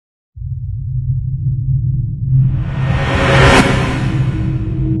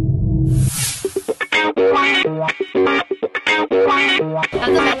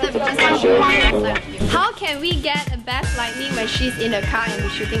when she's in the car and we're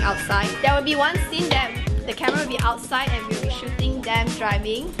shooting outside. There will be one scene that the camera will be outside and we'll be shooting them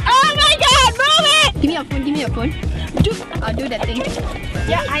driving. Oh my god, move it! Give me your phone, give me your phone. I'll do that thing.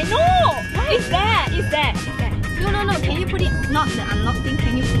 Yeah, I know! It's there, it's there. No, can you put it, not the unlock thing,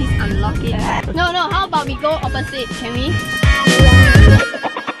 can you please unlock it? No, how about we go opposite, can we?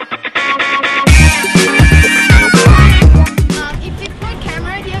 If we put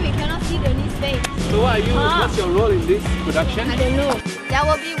camera here, we cannot see Donnie's face. So what are you, what's your role in this production? I don't know. That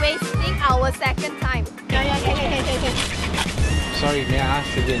will be wasting our second time. Okay. Sorry, may I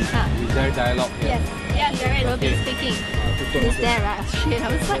ask again? Is there dialogue here? Yes, there is. We'll be speaking. Is there, right? Shit,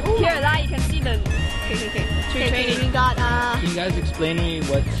 I was like, oh here, you can see the... Okay. We got Can you guys explain to me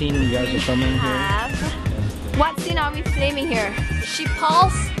what scene you guys are filming here? What scene are we filming here? She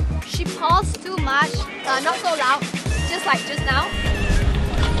paused too much, not so loud, just like just now.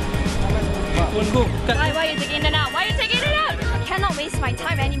 Why are you taking it out? Why are you taking it out? I cannot waste my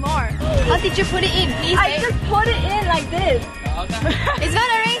time anymore. How did you put it in? Please, I just put it in like this. It's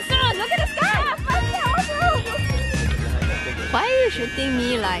gonna rain soon. Look at the sky. Why are you shooting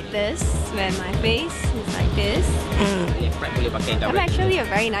me like this when my face is like this? I'm actually a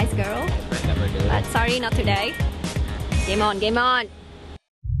very nice girl. But sorry, not today. Game on, game on.